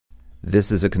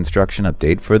This is a construction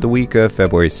update for the week of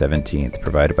February 17th,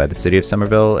 provided by the City of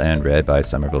Somerville and read by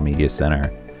Somerville Media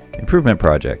Center. Improvement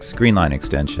projects, Green Line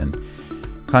extension.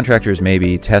 Contractors may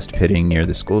be test pitting near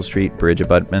the School Street Bridge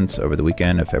abutments over the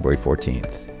weekend of February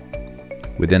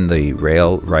 14th. Within the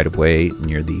rail right-of-way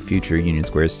near the future Union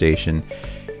Square station,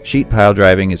 sheet pile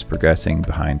driving is progressing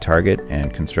behind target,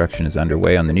 and construction is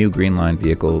underway on the new Green Line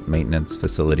vehicle maintenance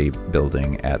facility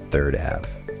building at 3rd Ave.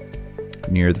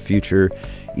 Near the future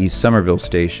East Somerville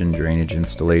station, drainage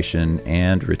installation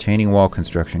and retaining wall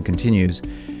construction continues,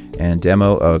 and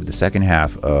demo of the second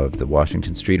half of the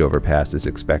Washington Street overpass is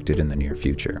expected in the near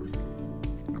future.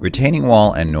 Retaining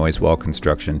wall and noise wall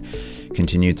construction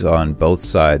continues on both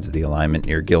sides of the alignment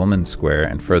near Gilman Square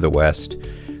and further west.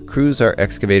 Crews are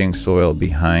excavating soil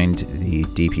behind the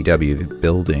DPW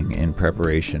building in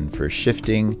preparation for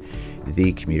shifting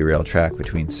the commuter rail track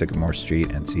between Sycamore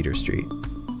Street and Cedar Street.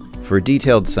 For a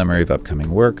detailed summary of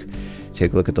upcoming work,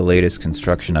 take a look at the latest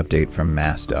construction update from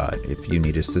MassDOT. If you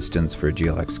need assistance for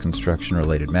GLX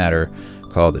construction-related matter,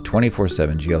 call the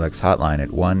 24/7 GLX hotline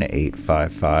at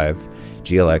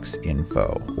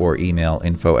 1-855-GLX-INFO or email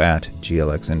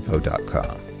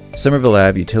info@glxinfo.com. Somerville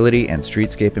Ave utility and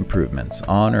streetscape improvements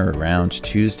on or around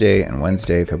Tuesday and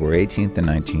Wednesday, February 18th and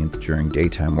 19th during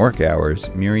daytime work hours.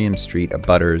 Miriam Street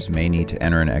abutters may need to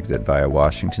enter and exit via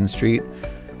Washington Street,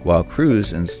 while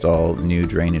crews install new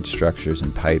drainage structures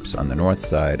and pipes on the north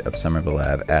side of Somerville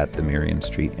Ave at the Miriam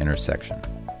Street intersection.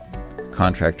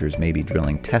 Contractors may be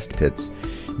drilling test pits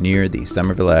near the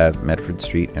Somerville Ave Medford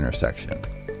Street intersection.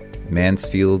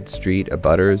 Mansfield Street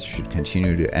abutters should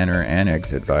continue to enter and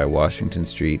exit via Washington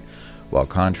Street, while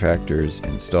contractors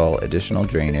install additional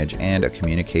drainage and a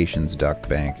communications duct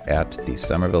bank at the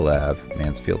Somerville Ave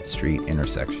Mansfield Street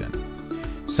intersection.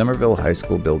 Somerville High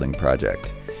School building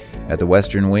project. At the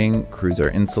western wing, crews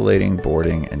are insulating,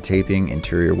 boarding, and taping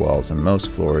interior walls on most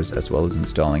floors, as well as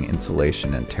installing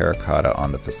insulation and terracotta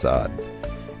on the facade.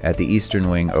 At the eastern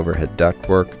wing, overhead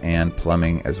ductwork and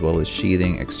plumbing, as well as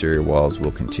sheathing exterior walls,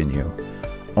 will continue.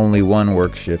 Only one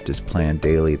work shift is planned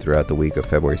daily throughout the week of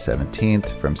February 17th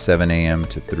from 7 a.m.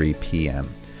 to 3 p.m.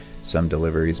 Some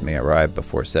deliveries may arrive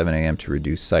before 7 a.m. to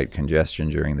reduce site congestion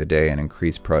during the day and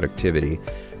increase productivity.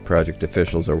 Project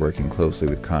officials are working closely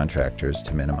with contractors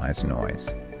to minimize noise.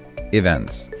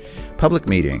 Events. Public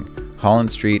meeting,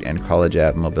 Holland Street and College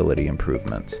Ave mobility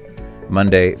improvements.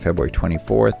 Monday, February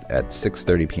 24th at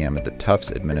 6:30 p.m. at the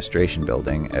Tufts Administration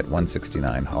Building at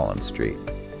 169 Holland Street.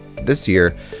 This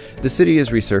year, the city is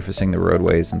resurfacing the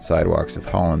roadways and sidewalks of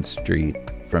Holland Street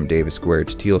from Davis Square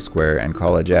to Teal Square and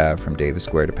College Ave from Davis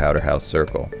Square to Powder House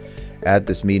Circle. At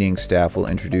this meeting, staff will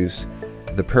introduce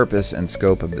the purpose and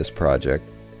scope of this project,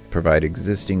 provide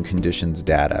existing conditions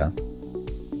data,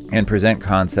 and present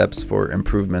concepts for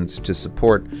improvements to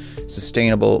support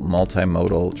sustainable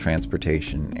multimodal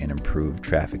transportation and improve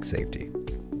traffic safety.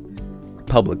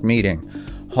 Public meeting,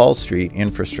 Hall Street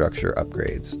infrastructure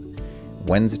upgrades.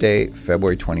 Wednesday,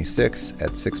 February 26th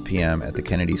at 6 p.m. at the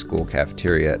Kennedy School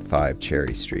cafeteria at 5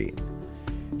 Cherry Street.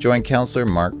 Join Councilor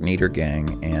Mark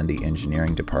Niedergang and the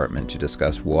Engineering Department to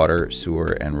discuss water,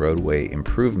 sewer, and roadway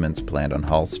improvements planned on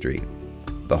Hall Street.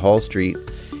 The Hall Street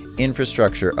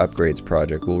Infrastructure Upgrades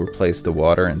Project will replace the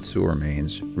water and sewer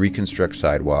mains, reconstruct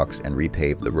sidewalks, and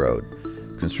repave the road.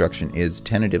 Construction is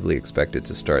tentatively expected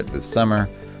to start this summer,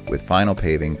 with final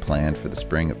paving planned for the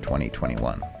spring of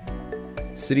 2021.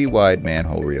 Citywide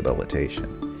manhole rehabilitation.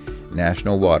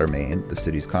 National Water Main, the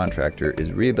city's contractor,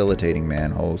 is rehabilitating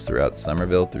manholes throughout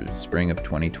Somerville through the spring of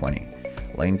 2020.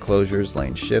 Lane closures,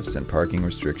 lane shifts, and parking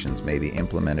restrictions may be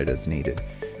implemented as needed.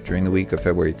 During the week of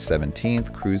February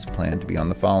 17th, crews plan to be on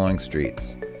the following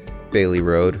streets: Bailey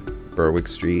Road, Berwick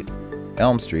Street,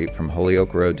 Elm Street from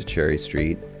Holyoke Road to Cherry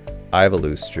Street,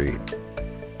 Ivaloo Street,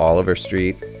 Oliver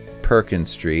Street,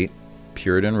 Perkins Street,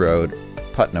 Puritan Road,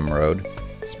 Putnam Road,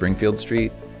 Springfield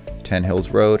Street, Ten Hills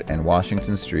Road, and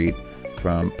Washington Street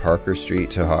from Parker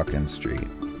Street to Hawkins Street.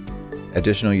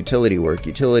 Additional utility work.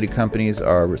 Utility companies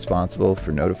are responsible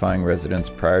for notifying residents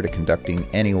prior to conducting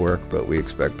any work, but we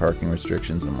expect parking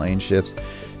restrictions and lane shifts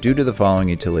due to the following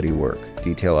utility work.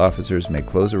 Detail officers may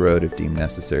close a road if deemed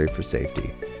necessary for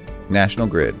safety. National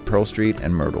Grid, Pearl Street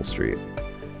and Myrtle Street.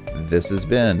 This has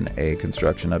been a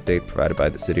construction update provided by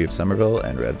the City of Somerville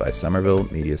and read by Somerville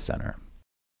Media Center.